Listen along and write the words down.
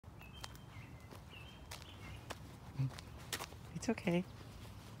It's okay.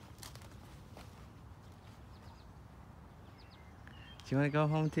 Do you want to go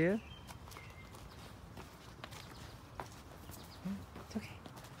home too? It's okay.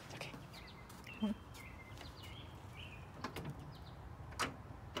 It's okay. Come on.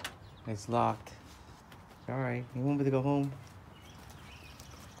 It's locked. Alright, you want me to go home?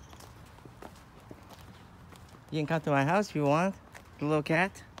 You can come to my house if you want. The little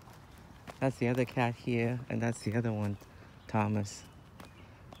cat. That's the other cat here, and that's the other one, Thomas.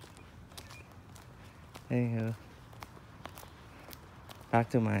 Anywho, back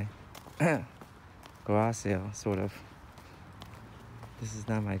to my garage sale, sort of. This is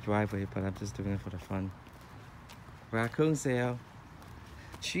not my driveway, but I'm just doing it for the fun. Raccoon sale.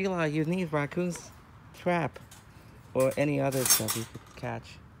 Sheila, you need raccoon's trap or any other stuff you could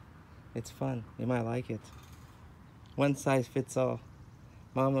catch. It's fun. You might like it. One size fits all.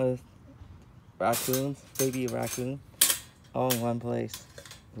 Mama raccoons, baby raccoon, all in one place.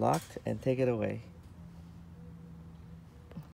 Locked and take it away.